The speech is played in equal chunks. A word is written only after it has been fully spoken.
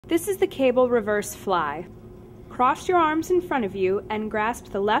This is the cable reverse fly. Cross your arms in front of you and grasp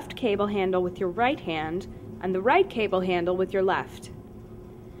the left cable handle with your right hand and the right cable handle with your left.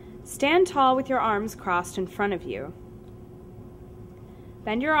 Stand tall with your arms crossed in front of you.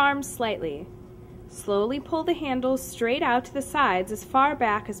 Bend your arms slightly. Slowly pull the handles straight out to the sides as far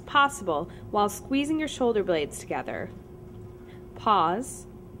back as possible while squeezing your shoulder blades together. Pause.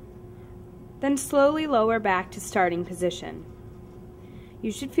 Then slowly lower back to starting position.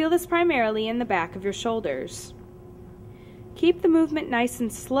 You should feel this primarily in the back of your shoulders. Keep the movement nice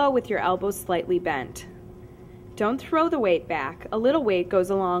and slow with your elbows slightly bent. Don't throw the weight back. A little weight goes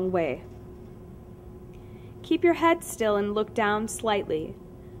a long way. Keep your head still and look down slightly.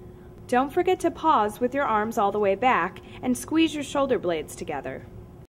 Don't forget to pause with your arms all the way back and squeeze your shoulder blades together.